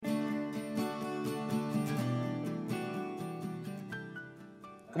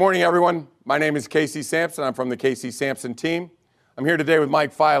Good morning, everyone. My name is Casey Sampson. I'm from the Casey Sampson team. I'm here today with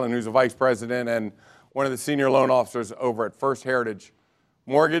Mike Filan, who's a vice president and one of the senior loan officers over at First Heritage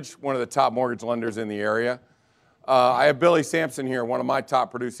Mortgage, one of the top mortgage lenders in the area. I have Billy Sampson here, one of my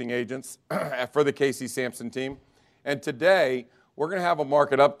top producing agents for the Casey Sampson team. And today, we're going to have a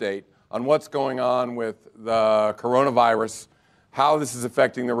market update on what's going on with the coronavirus, how this is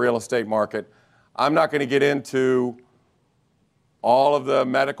affecting the real estate market. I'm not going to get into all of the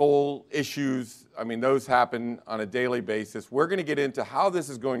medical issues. I mean, those happen on a daily basis. We're going to get into how this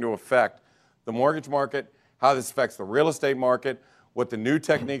is going to affect the mortgage market, how this affects the real estate market, what the new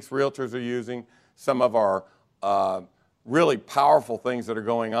techniques realtors are using, some of our really powerful things that are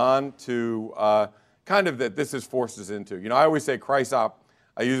going on to kind of that this has forced us into. You know, I always say CRISOP.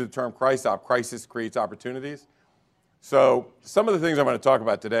 I use the term CRISOP, crisis creates opportunities. So some of the things I'm going to talk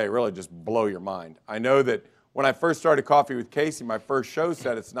about today really just blow your mind. I know that when I first started Coffee with Casey, my first show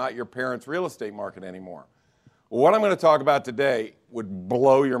said it's not your parents' real estate market anymore. Well, what I'm going to talk about today would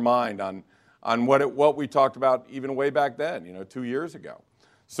blow your mind on what we talked about even way back then, you know, 2 years ago.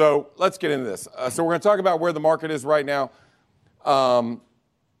 So let's get into this. So we're going to talk about where the market is right now.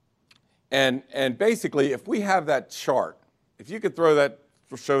 And basically, if we have that chart, if you could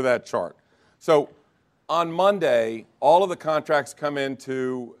show that chart. So on Monday, all of the contracts come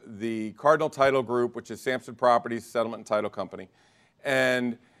into the Cardinal Title Group, which is Sampson Properties Settlement and Title Company,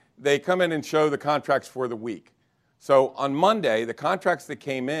 and they come in and show the contracts for the week. So on Monday, the contracts that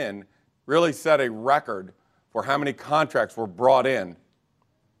came in really set a record for how many contracts were brought in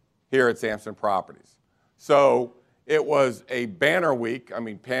here at Sampson Properties. So it was a banner week. I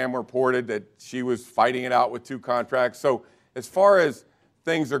mean, Pam reported that she was fighting it out with 2 contracts. So as far as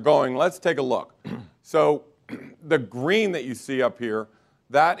things are going, let's take a look. So the green that you see up here,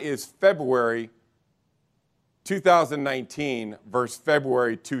 that is February 2019 versus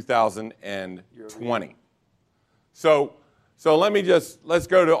February 2020. So let's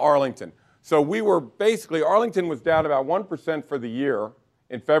go to Arlington. So Arlington was down about 1% for the year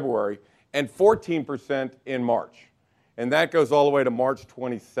in February and 14% in March. And that goes all the way to March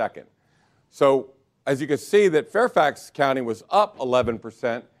 22nd. So as you can see that Fairfax County was up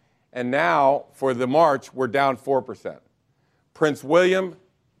 11%, and now for the March, we're down 4%. Prince William,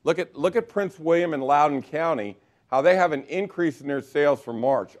 look at Prince William and Loudoun County, how they have an increase in their sales from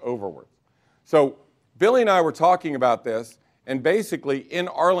March overwards. So Billy and I were talking about this, and basically in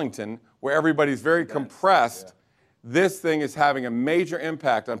Arlington, where everybody's very compressed, this thing is having a major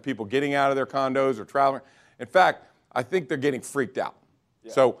impact on people getting out of their condos or traveling. In fact, I think they're getting freaked out.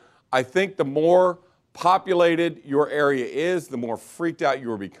 Yeah. So I think the more populated your area is, the more freaked out you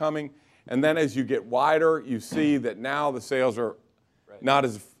are becoming. And then as you get wider, you see that now the sales are not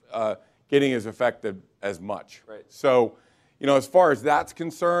as getting as effective as much. Right. So, you know, as far as that's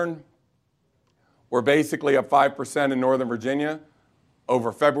concerned, we're basically up 5% in Northern Virginia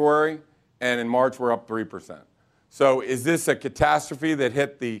over February, and in March we're up 3%. So is this a catastrophe that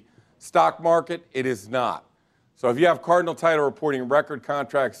hit the stock market? It is not. So if you have Cardinal Title reporting record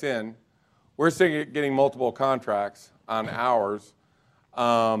contracts in, we're seeing getting multiple contracts on ours,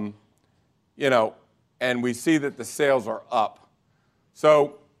 you know, and we see that the sales are up.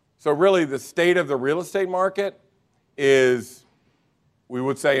 So really the state of the real estate market is, we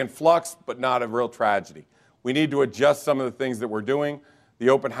would say, in flux, but not a real tragedy. We need to adjust some of the things that we're doing.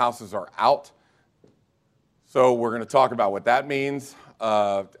 The open houses are out. So we're going to talk about what that means,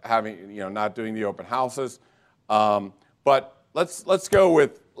 not doing the open houses. But let's go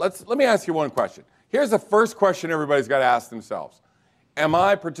with, let me ask you one question. Here's the first question everybody's got to ask themselves. Am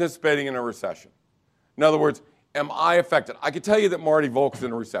I participating in a recession? In other words, am I affected? I could tell you that Marty Volk's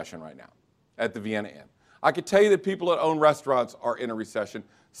in a recession right now at the Vienna Inn. I could tell you that people that own restaurants are in a recession.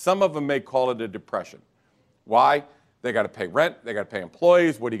 Some of them may call it a depression. Why? They got to pay rent. They got to pay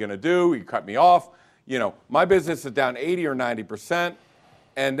employees. What are you going to do? You cut me off. You know, my business is down 80 or 90%,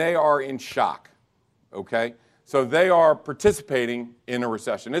 and they are in shock, okay? So they are participating in a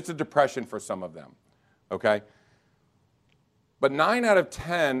recession. It's a depression for some of them, okay? But 9 out of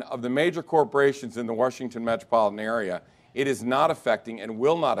 10 of the major corporations in the Washington metropolitan area, it is not affecting and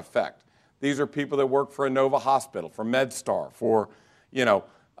will not affect. These are people that work for Inova Hospital, for MedStar, for, you know,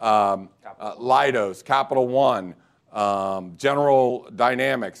 Leidos, Capital One, General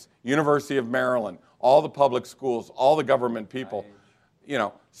Dynamics, University of Maryland, all the public schools, all the government people. You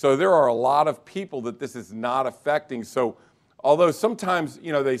know, so there are a lot of people that this is not affecting. So although sometimes,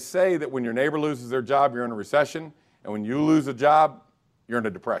 you know, they say that when your neighbor loses their job, you're in a recession, and when you lose a job, you're in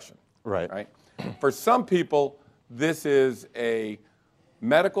a depression. Right? For some people, this is a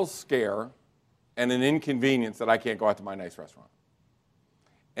medical scare and an inconvenience that I can't go out to my nice restaurant.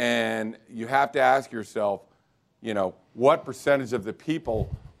 And you have to ask yourself, what percentage of the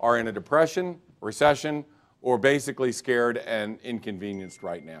people are in a depression, recession, or basically scared and inconvenienced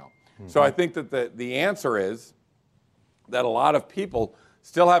right now? Mm-hmm. So I think that the answer is that a lot of people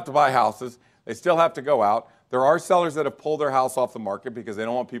still have to buy houses. They still have to go out. There are sellers that have pulled their house off the market because they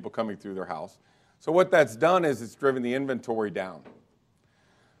don't want people coming through their house. So what that's done is it's driven the inventory down.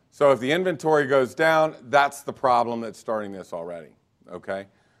 So if the inventory goes down, that's the problem that's starting this already, okay?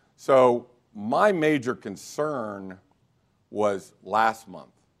 So my major concern was last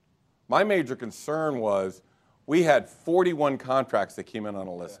month. My major concern was we had 41 contracts that came in on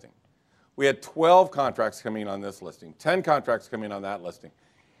a listing. We had 12 contracts coming in on this listing, 10 contracts coming in on that listing.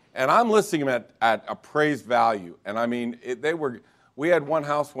 And I'm listing them at appraised value. And I mean, we had one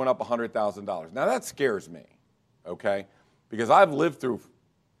house went up $100,000. Now that scares me, okay? Because I've lived through,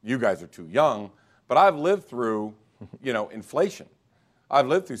 you guys are too young, but I've lived through, inflation. I've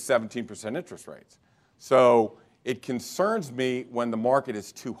lived through 17% interest rates. So it concerns me when the market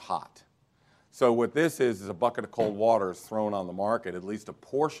is too hot. So what this is a bucket of cold water is thrown on the market, at least a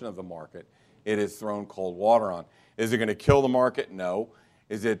portion of the market, it is thrown cold water on. Is it going to kill the market? No.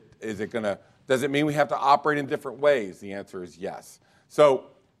 Does it mean we have to operate in different ways? The answer is yes. So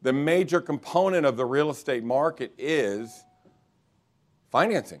the major component of the real estate market is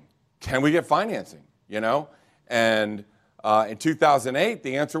financing. Can we get financing? And in 2008,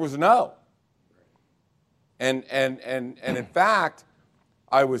 the answer was no. And in fact,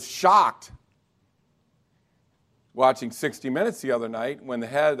 I was shocked watching 60 Minutes the other night when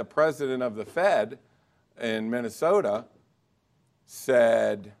the president of the Fed in Minnesota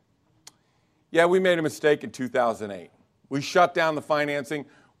said, yeah, we made a mistake in 2008. We shut down the financing.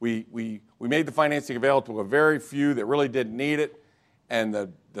 We made the financing available to a very few that really didn't need it. And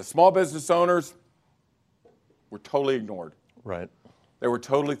the small business owners were totally ignored. Right. They were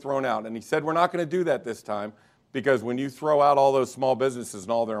totally thrown out. And he said, we're not going to do that this time because when you throw out all those small businesses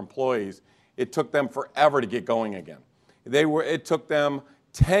and all their employees, it took them forever to get going again. It took them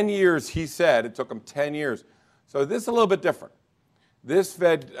 10 years, he said. It took them 10 years. So this is a little bit different. This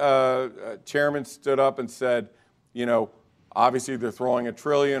Fed chairman stood up and said, obviously they're throwing $1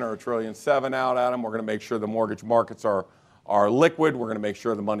 trillion or $1.7 trillion out at them. We're going to make sure the mortgage markets are liquid. We're going to make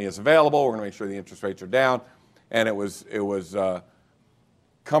sure the money is available. We're going to make sure the interest rates are down. And it was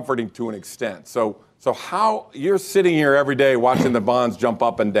comforting to an extent. So how you're sitting here every day watching the bonds jump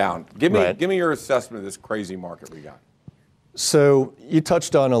up and down. Give me your assessment of this crazy market we got. So you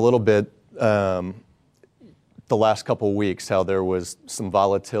touched on a little bit the last couple of weeks how there was some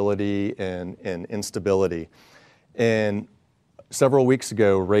volatility and instability. And several weeks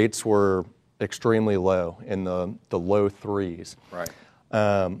ago, rates were extremely low, in the low threes. Right.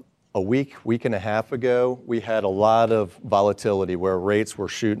 A week and a half ago, we had a lot of volatility where rates were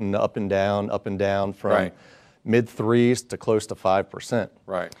shooting up and down from mid threes to close to 5%.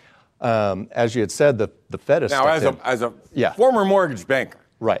 Right. As you had said, the Fed is now as a former mortgage banker.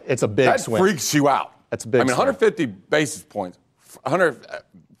 Right. It's a big swing. That freaks you out. That's a big swing. 150 basis points, 100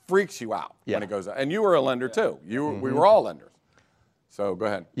 freaks you out when it goes up. And you were a lender too. We were all lenders. So go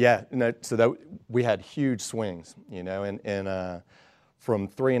ahead. Yeah. So that we had huge swings, and from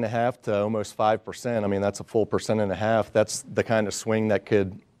 3.5 to almost 5%. I mean, that's a full 1.5%. That's the kind of swing that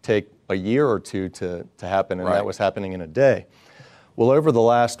could take a year or two to happen, and that was happening in a day. Well, over the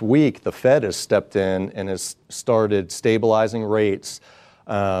last week, the Fed has stepped in and has started stabilizing rates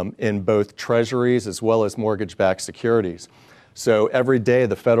in both treasuries as well as mortgage-backed securities. So every day,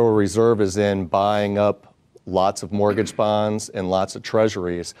 the Federal Reserve is in buying up lots of mortgage bonds and lots of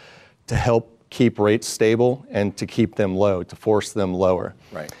treasuries to help keep rates stable and to keep them low, to force them lower.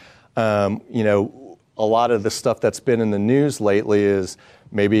 Right. A lot of the stuff that's been in the news lately is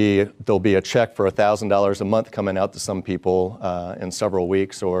maybe there'll be a check for $1,000 a month coming out to some people in several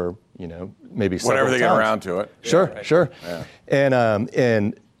weeks, or maybe several whenever they get around to it. Sure. Yeah.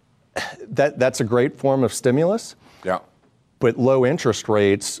 And that's a great form of stimulus. Yeah. But low interest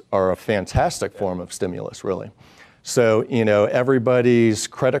rates are a fantastic form of stimulus, really. So, everybody's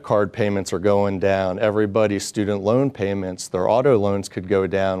credit card payments are going down. Everybody's student loan payments, their auto loans could go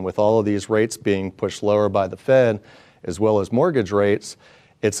down with all of these rates being pushed lower by the Fed, as well as mortgage rates.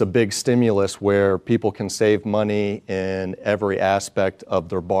 It's a big stimulus where people can save money in every aspect of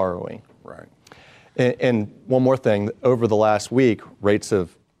their borrowing. Right. And one more thing, over the last week, rates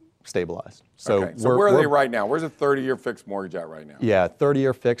have stabilized. So, Okay. So where are they right now? Where's a 30-year fixed mortgage at right now? Yeah,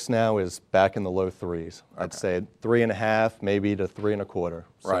 30-year fixed now is back in the low threes. I'd say 3.5, maybe to 3.25.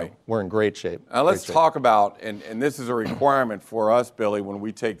 So Right. we're in great shape. Now let's talk about, and this is a requirement for us, Billy, when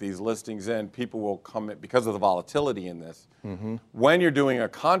we take these listings in, people will come in, because of the volatility in this. When you're doing a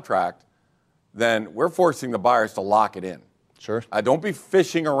contract, then we're forcing the buyers to lock it in. Sure. Don't be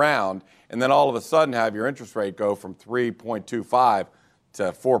fishing around and then all of a sudden have your interest rate go from 3.25 to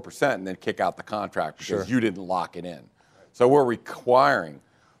 4% and then kick out the contract because you didn't lock it in. So we're requiring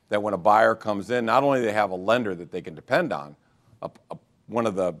that when a buyer comes in, not only do they have a lender that they can depend on, one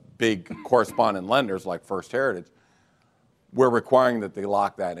of the big correspondent lenders like First Heritage, we're requiring that they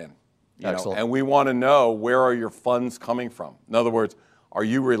lock that in. Excellent. And we want to know, where are your funds coming from? In other words, are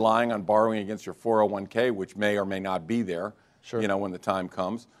you relying on borrowing against your 401k, which may or may not be there, when the time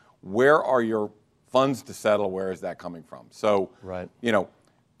comes? Where are your funds to settle? Where is that coming from? So,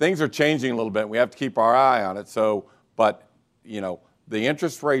 things are changing a little bit. We have to keep our eye on it. So, but, the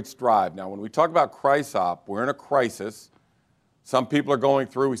interest rates drive. Now, when we talk about CRISOP, we're in a crisis. Some people are going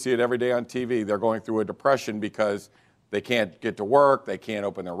through, we see it every day on TV, they're going through a depression because they can't get to work, they can't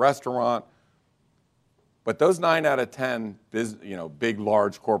open their restaurant. But those 9 out of 10, big,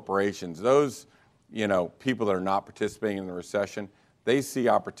 large corporations, those, people that are not participating in the recession, they see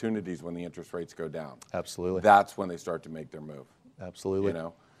opportunities when the interest rates go down. Absolutely. That's when they start to make their move. Absolutely.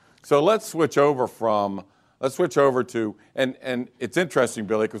 So let's switch over to, and it's interesting,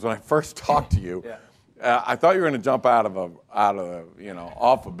 Billy, because when I first talked to you, I thought you were going to jump off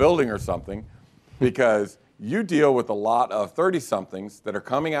a building or something, because you deal with a lot of 30-somethings that are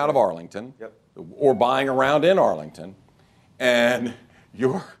coming out of Arlington or buying around in Arlington, and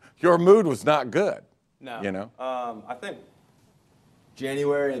your mood was not good. No. I think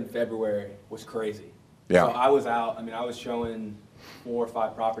January and February was crazy. Yeah. So I was out. I mean, I was showing 4 or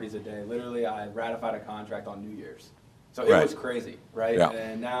 5 properties a day. Literally, I ratified a contract on New Year's. So it was crazy, right? Yeah.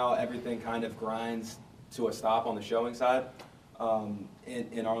 And now everything kind of grinds to a stop on the showing side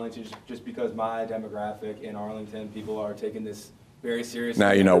in Arlington, just because my demographic in Arlington, people are taking this very seriously.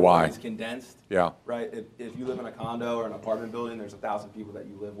 Now you know why. It's condensed. Yeah. Right? If you live in a condo or an apartment building, there's 1,000 people that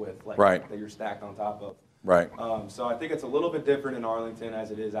you live with, that you're stacked on top of. Right. So I think it's a little bit different in Arlington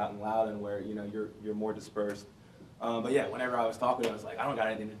as it is out in Loudoun, where you're more dispersed. But yeah, whenever I was talking, I was like, I don't got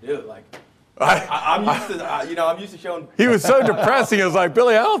anything to do. Like, I'm used to showing. He was so depressing. I was like,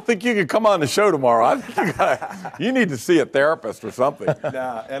 Billy, I don't think you can come on the show tomorrow. I think you need to see a therapist or something.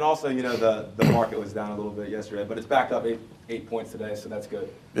 Nah, and also, the market was down a little bit yesterday, but it's backed up 8 points today, so that's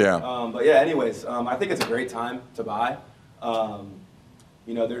good. Yeah. But yeah, anyways, I think it's a great time to buy.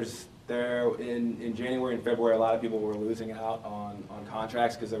 In January and February, a lot of people were losing out on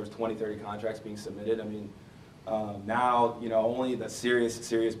contracts because there was 20, 30 contracts being submitted. I mean, now, only the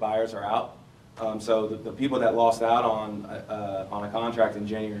serious buyers are out. So the people that lost out on a contract in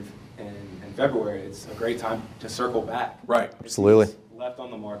January and February, it's a great time to circle back. Right. Absolutely. Left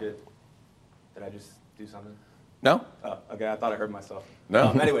on the market. Did I just do something? No? Oh, okay, I thought I heard myself.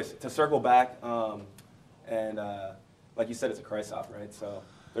 No. Anyways, to circle back, and like you said, it's a CRISOP, right? So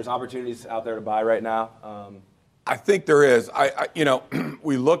there's opportunities out there to buy right now. I think there is.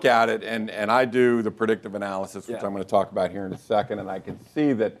 We look at it, and I do the predictive analysis, which I'm going to talk about here in a second, and I can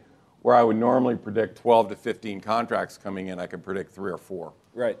see that where I would normally predict 12 to 15 contracts coming in, I can predict 3 or 4.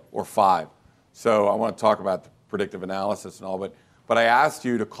 Right. Or 5. So I want to talk about the predictive analysis and all, but I asked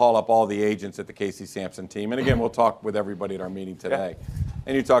you to call up all the agents at the Casey Sampson team, and again, we'll talk with everybody at our meeting today. Yeah.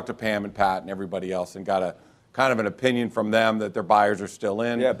 And you talked to Pam and Pat and everybody else and got a kind of an opinion from them that their buyers are still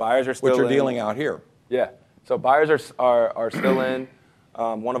in. Yeah, buyers are still in. Which are dealing out here. Yeah. So buyers are still in.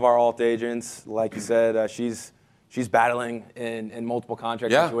 One of our alt agents, like you said, she's battling in multiple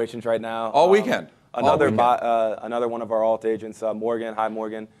contract situations right now. All weekend. Another one of our alt agents, Morgan. Hi,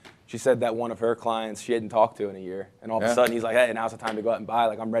 Morgan. She said that one of her clients she hadn't talked to in a year, and all of a sudden he's like, "Hey, now's the time to go out and buy.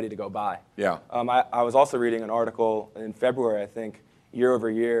 Like, I'm ready to go buy." Yeah. I was also reading an article in February. I think year over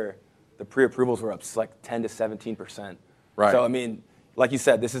year, the pre-approvals were up like 10 to 17%. Right. So I mean, like you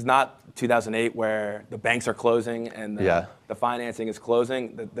said, this is not 2008 where the banks are closing and the financing is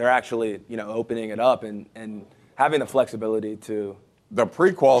closing. They're actually opening it up and having the flexibility to. The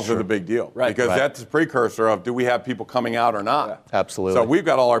pre-quals are the big deal, right? Because that's the precursor of, do we have people coming out or not? Yeah. Absolutely. So we've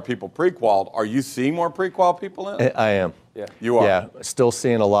got all our people pre-qualled. Are you seeing more pre-qual people in? I am. Yeah. You are? Yeah, still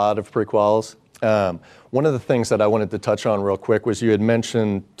seeing a lot of pre-quals. One of the things that I wanted to touch on real quick was you had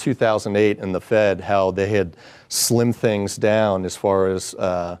mentioned 2008 and the Fed, how they had slimmed things down as far as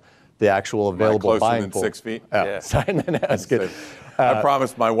the actual available buying pool. Closer than 6 feet? Yeah. Sorry, no, that's good. I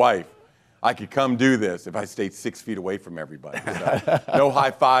promised my wife, I could come do this if I stayed 6 feet away from everybody. So, no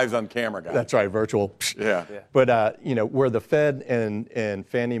high fives on camera, guys. That's right, virtual. Yeah. But where the Fed and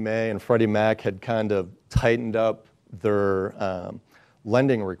Fannie Mae and Freddie Mac had kind of tightened up their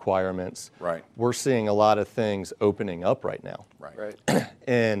lending requirements, Right. we're seeing a lot of things opening up right now. Right.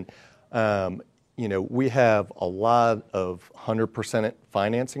 And we have a lot of 100%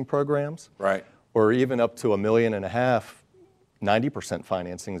 financing programs, Right. or even up to $1.5 million, 90%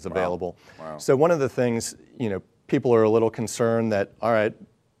 financing is available. Wow. So one of the things, people are a little concerned that, all right,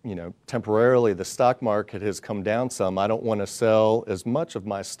 temporarily the stock market has come down some. I don't want to sell as much of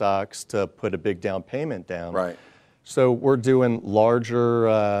my stocks to put a big down payment down. Right. So we're doing larger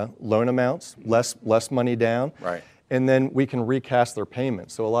loan amounts, less money down. Right. And then we can recast their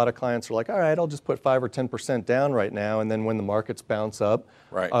payments. So a lot of clients are like, all right, I'll just put 5 or 10% down right now, and then when the markets bounce up,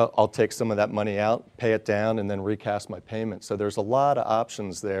 Right. I'll take some of that money out, pay it down, and then recast my payment. So there's a lot of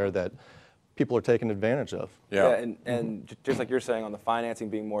options there that people are taking advantage of. Yeah. And just like you're saying on the financing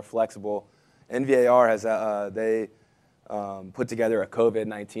being more flexible, NVAR has they put together a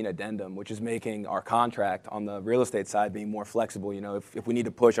COVID-19 addendum, which is making our contract on the real estate side being more flexible. If we need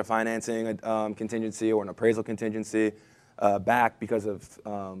to push a financing contingency or an appraisal contingency back because of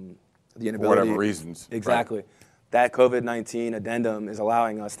the inability. For whatever reasons. Exactly. Right. That COVID-19 addendum is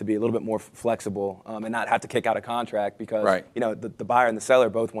allowing us to be a little bit more flexible and not have to kick out a contract because Right. The buyer and the seller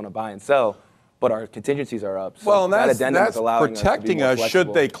both want to buy and sell, but our contingencies are up. So Well, and that that's addendum is allowing protecting us to be more us. Should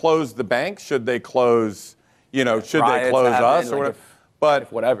flexible. they close the bank? Should they close, should they riots close happen, us or like whatever? if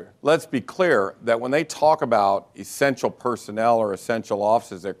But whatever. let's be clear that when they talk about essential personnel or essential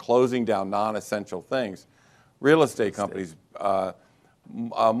offices, they're closing down non-essential things. Real estate companies,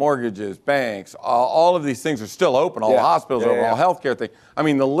 mortgages, banks, all of these things are still open. All the Yeah. hospitals are open, Yeah. all healthcare things. I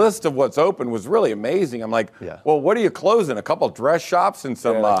mean, the list of what's open was really amazing. I'm like, Yeah. well, what are you closing? A couple of dress shops and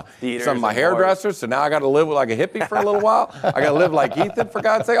some like theaters some of my and hairdressers. So now I got to live like a hippie for a little while. I got to live like Ethan, for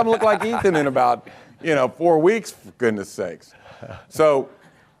God's sake. I'm gonna look like Ethan in about 4 weeks, for goodness sakes. So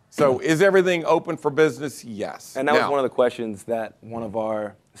is everything open for business? Yes. And that was Now, one of the questions that one of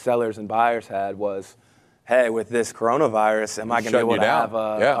our sellers and buyers had was, hey, with this coronavirus, am I going to be Shutting able you to down. have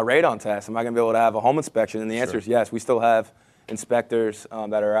a Yeah. radon test? Am I going to be able to have a home inspection? And the answer is yes. We still have inspectors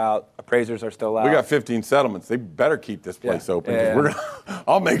that are out. Appraisers are still out. we got 15 settlements. They better keep this place Yeah. open. 'Cause Yeah. We're gonna,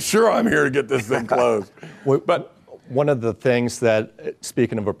 I'll make sure I'm here to get this thing closed. But One of the things that,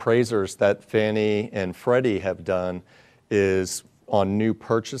 speaking of appraisers, that Fannie and Freddie have done is on new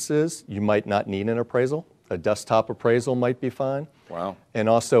purchases, you might not need an appraisal. A desktop appraisal might be fine. Wow. And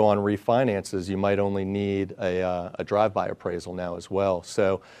also on refinances, you might only need a drive-by appraisal now as well.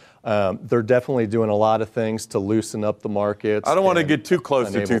 So they're definitely doing a lot of things to loosen up the markets. I don't want to and get too close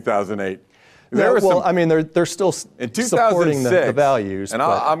to enable- 2008. No, There was well, some, I mean, they're still in supporting 2006, the values. And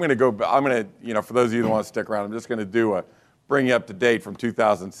but- I'm going to go. I'm going to, for those of you that want to stick around, I'm just going to bring you up to date from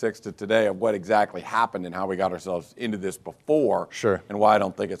 2006 to today of what exactly happened and how we got ourselves into this before. Sure. And why I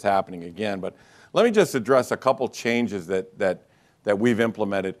don't think it's happening again. But let me just address a couple changes that we've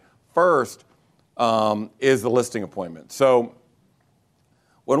implemented. First is the listing appointment. So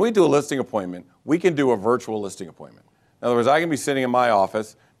when we do a listing appointment, we can do a virtual listing appointment. In other words, I can be sitting in my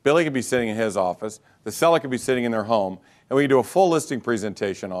office, Billy can be sitting in his office, the seller can be sitting in their home, and we can do a full listing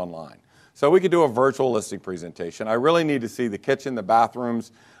presentation online. So we could do a virtual listing presentation. I really need to see the kitchen, the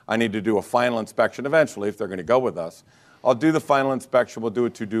bathrooms. I need to do a final inspection eventually if they're going to go with us. I'll do the final inspection, we'll do a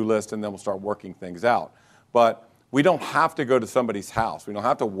to-do list, and then we'll start working things out. But we don't have to go to somebody's house. We don't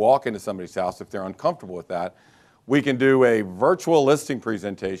have to walk into somebody's house if they're uncomfortable with that. We can do a virtual listing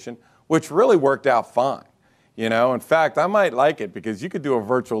presentation, which really worked out fine. In fact, I might like it because you could do a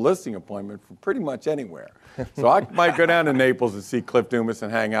virtual listing appointment from pretty much anywhere. So I might go down to Naples and see Cliff Dumas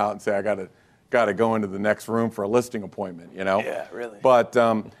and hang out and say, I got to go into the next room for a listing appointment, Yeah, really. But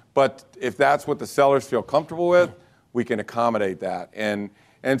if that's what the sellers feel comfortable with, we can accommodate that.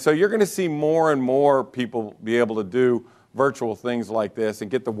 And so you're going to see more and more people be able to do virtual things like this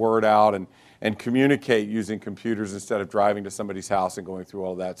and get the word out and communicate using computers instead of driving to somebody's house and going through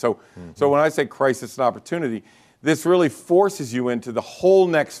all that. So when I say crisis and opportunity, this really forces you into the whole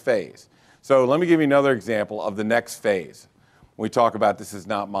next phase. So let me give you another example of the next phase. When we talk about this is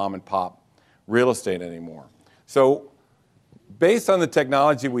not mom and pop real estate anymore. So based on the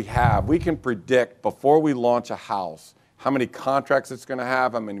technology we have, we can predict before we launch a house how many contracts it's going to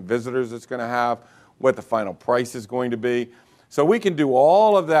have, how many visitors it's going to have, what the final price is going to be. So we can do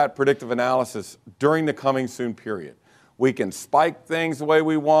all of that predictive analysis during the coming soon period. We can spike things the way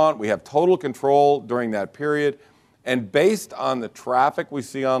we want. We have total control during that period. And based on the traffic we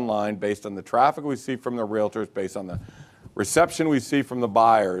see online, based on the traffic we see from the realtors, based on the reception we see from the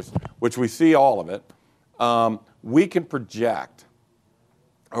buyers, which we see all of it, we can project,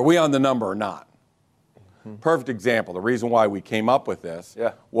 are we on the number or not? Perfect example. The reason why we came up with this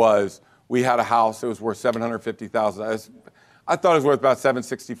was we had a house that was worth $750,000. I thought it was worth about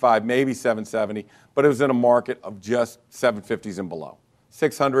 $765, maybe $770, but it was in a market of just 750s and below,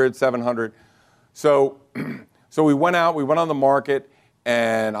 600, 700. So we went out, we went on the market,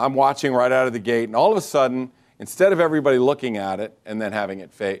 and I'm watching right out of the gate, and all of a sudden, instead of everybody looking at it and then having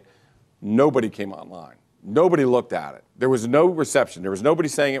it fade, nobody came online. Nobody looked at it. There was no reception. There was nobody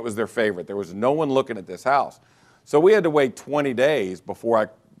saying it was their favorite. There was no one looking at this house. So we had to wait 20 days before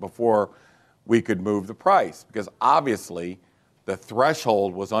we could move the price, because obviously the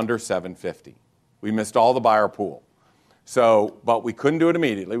threshold was under 750. We missed all the buyer pool. So, but we couldn't do it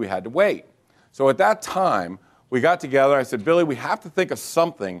immediately. We had to wait. So at that time, we got together. I said, Billy, we have to think of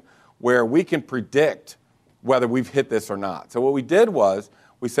something where we can predict whether we've hit this or not. So what we did was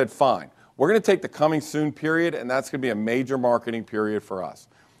we said, fine, we're going to take the coming soon period, and that's going to be a major marketing period for us.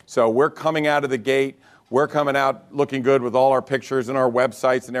 So we're coming out of the gate. We're coming out looking good with all our pictures and our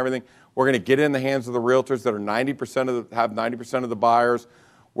websites and everything. We're going to get it in the hands of the realtors that are have 90% of the buyers.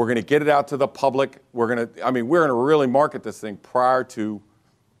 We're going to get it out to the public. We're going to really market this thing prior to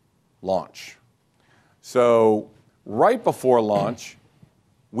launch. So right before launch,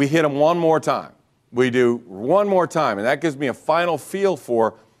 we hit them one more time. We do one more time, and that gives me a final feel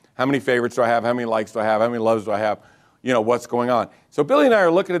for how many favorites do I have, how many likes do I have, how many loves do I have, what's going on. So Billy and I are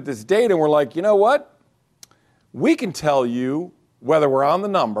looking at this data, and we're like, you know what? We can tell you whether we're on the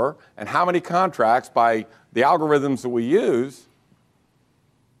number and how many contracts by the algorithms that we use.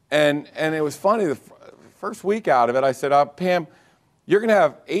 And it was funny, the first week out of it, I said, Pam, you're going to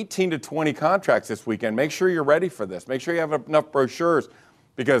have 18 to 20 contracts this weekend. Make sure you're ready for this. Make sure you have enough brochures,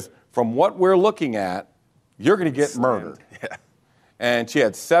 because from what we're looking at, you're going to get murdered. Yeah. And she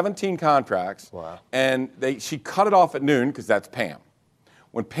had 17 contracts. Wow. And she cut it off at noon, because that's Pam.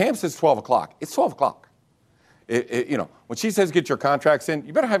 When Pam says 12 o'clock, it's 12 o'clock. When she says get your contracts in,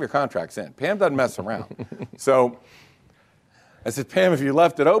 you better have your contracts in. Pam doesn't mess around. So I said, Pam, if you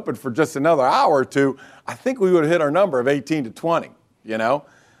left it open for just another hour or two, I think we would have hit our number of 18 to 20,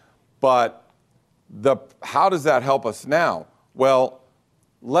 But how does that help us now? Well,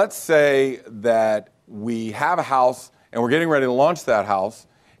 let's say that we have a house and we're getting ready to launch that house,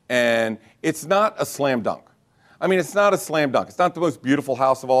 and it's not a slam dunk. It's not a slam dunk. It's not the most beautiful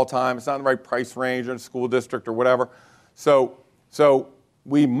house of all time. It's not in the right price range or school district or whatever. So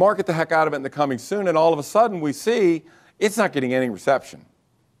we market the heck out of it in the coming soon, and all of a sudden we see it's not getting any reception.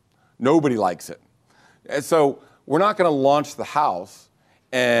 Nobody likes it. And so we're not going to launch the house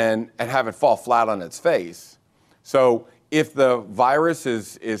and have it fall flat on its face. So if the virus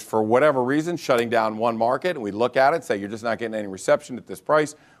is for whatever reason shutting down one market, and we look at it and say you're just not getting any reception at this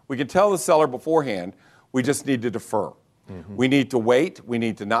price, we can tell the seller beforehand, we just need to defer. Mm-hmm. We need to wait. We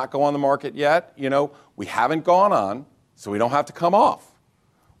need to not go on the market yet. We haven't gone on, so we don't have to come off.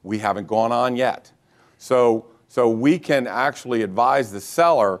 We haven't gone on yet. So we can actually advise the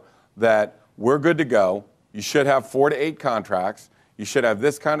seller that we're good to go. You should have 4 to 8 contracts. You should have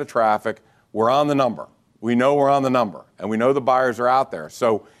this kind of traffic. We're on the number. We know we're on the number, and we know the buyers are out there.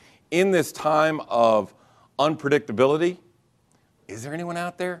 So in this time of unpredictability, is there anyone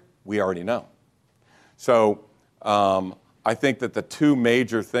out there? We already know. So I think that the two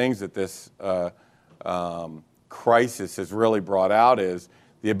major things that this crisis has really brought out is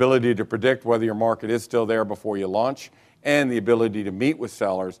the ability to predict whether your market is still there before you launch, and the ability to meet with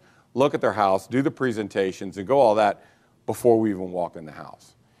sellers, look at their house, do the presentations, and go all that before we even walk in the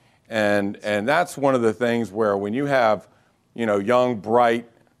house. And that's one of the things where when you have, young, bright,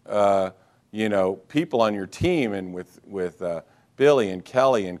 people on your team, and with Billy and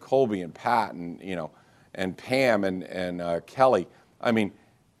Kelly and Colby and Pat and Pam and Kelly,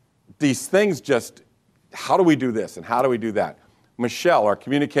 these things just, how do we do this and how do we do that? Michelle, our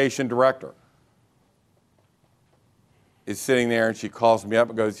communication director, is sitting there, and she calls me up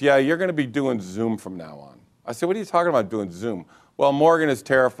and goes, yeah, you're going to be doing Zoom from now on. I said, what are you talking about doing Zoom? Well, Morgan is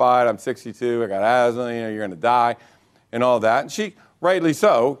terrified. I'm 62. I got asthma. You're going to die, and all that. And she, rightly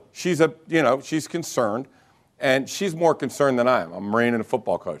so, she's concerned, and she's more concerned than I am. I'm a Marine and a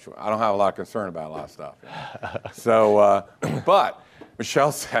football coach. I don't have a lot of concern about a lot of stuff. So, but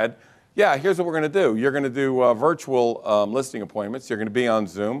Michelle said, yeah, here's what we're going to do. You're going to do virtual listing appointments. You're going to be on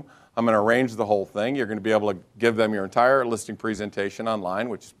Zoom. I'm going to arrange the whole thing. You're going to be able to give them your entire listing presentation online,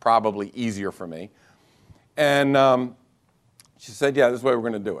 which is probably easier for me. And she said, yeah, this is the way we're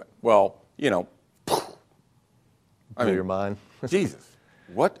going to do it. Well, Blew your mind. Jesus,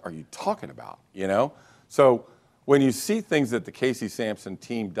 what are you talking about, So when you see things that the Casey Sampson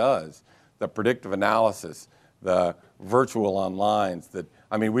team does, the predictive analysis, the virtual onlines,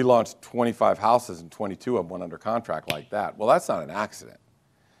 I mean, we launched 25 houses and 22 of them went under contract like that. Well, that's not an accident.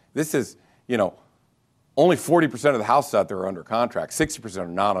 This is, only 40% of the houses out there are under contract. 60% are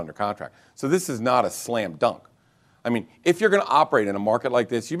not under contract. So this is not a slam dunk. I mean, if you're going to operate in a market like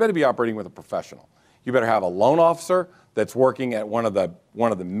this, you better be operating with a professional. You better have a loan officer that's working at one of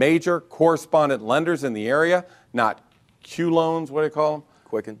the major correspondent lenders in the area, not Q loans, what do you call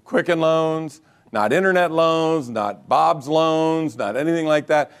them? Quicken loans, not internet loans, not Bob's loans, not anything like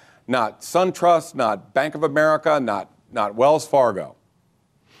that, not SunTrust, not Bank of America, not Wells Fargo.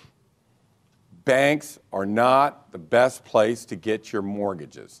 Banks are not the best place to get your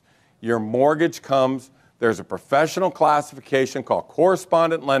mortgages. Your mortgage there's a professional classification called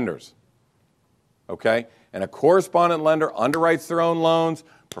correspondent lenders, okay? And a correspondent lender underwrites their own loans,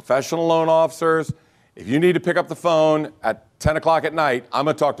 professional loan officers. If you need to pick up the phone at 10 o'clock at night, I'm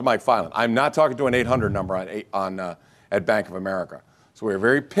going to talk to Mike Filan. I'm not talking to an 800 number at Bank of America. So we're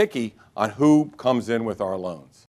very picky on who comes in with our loans.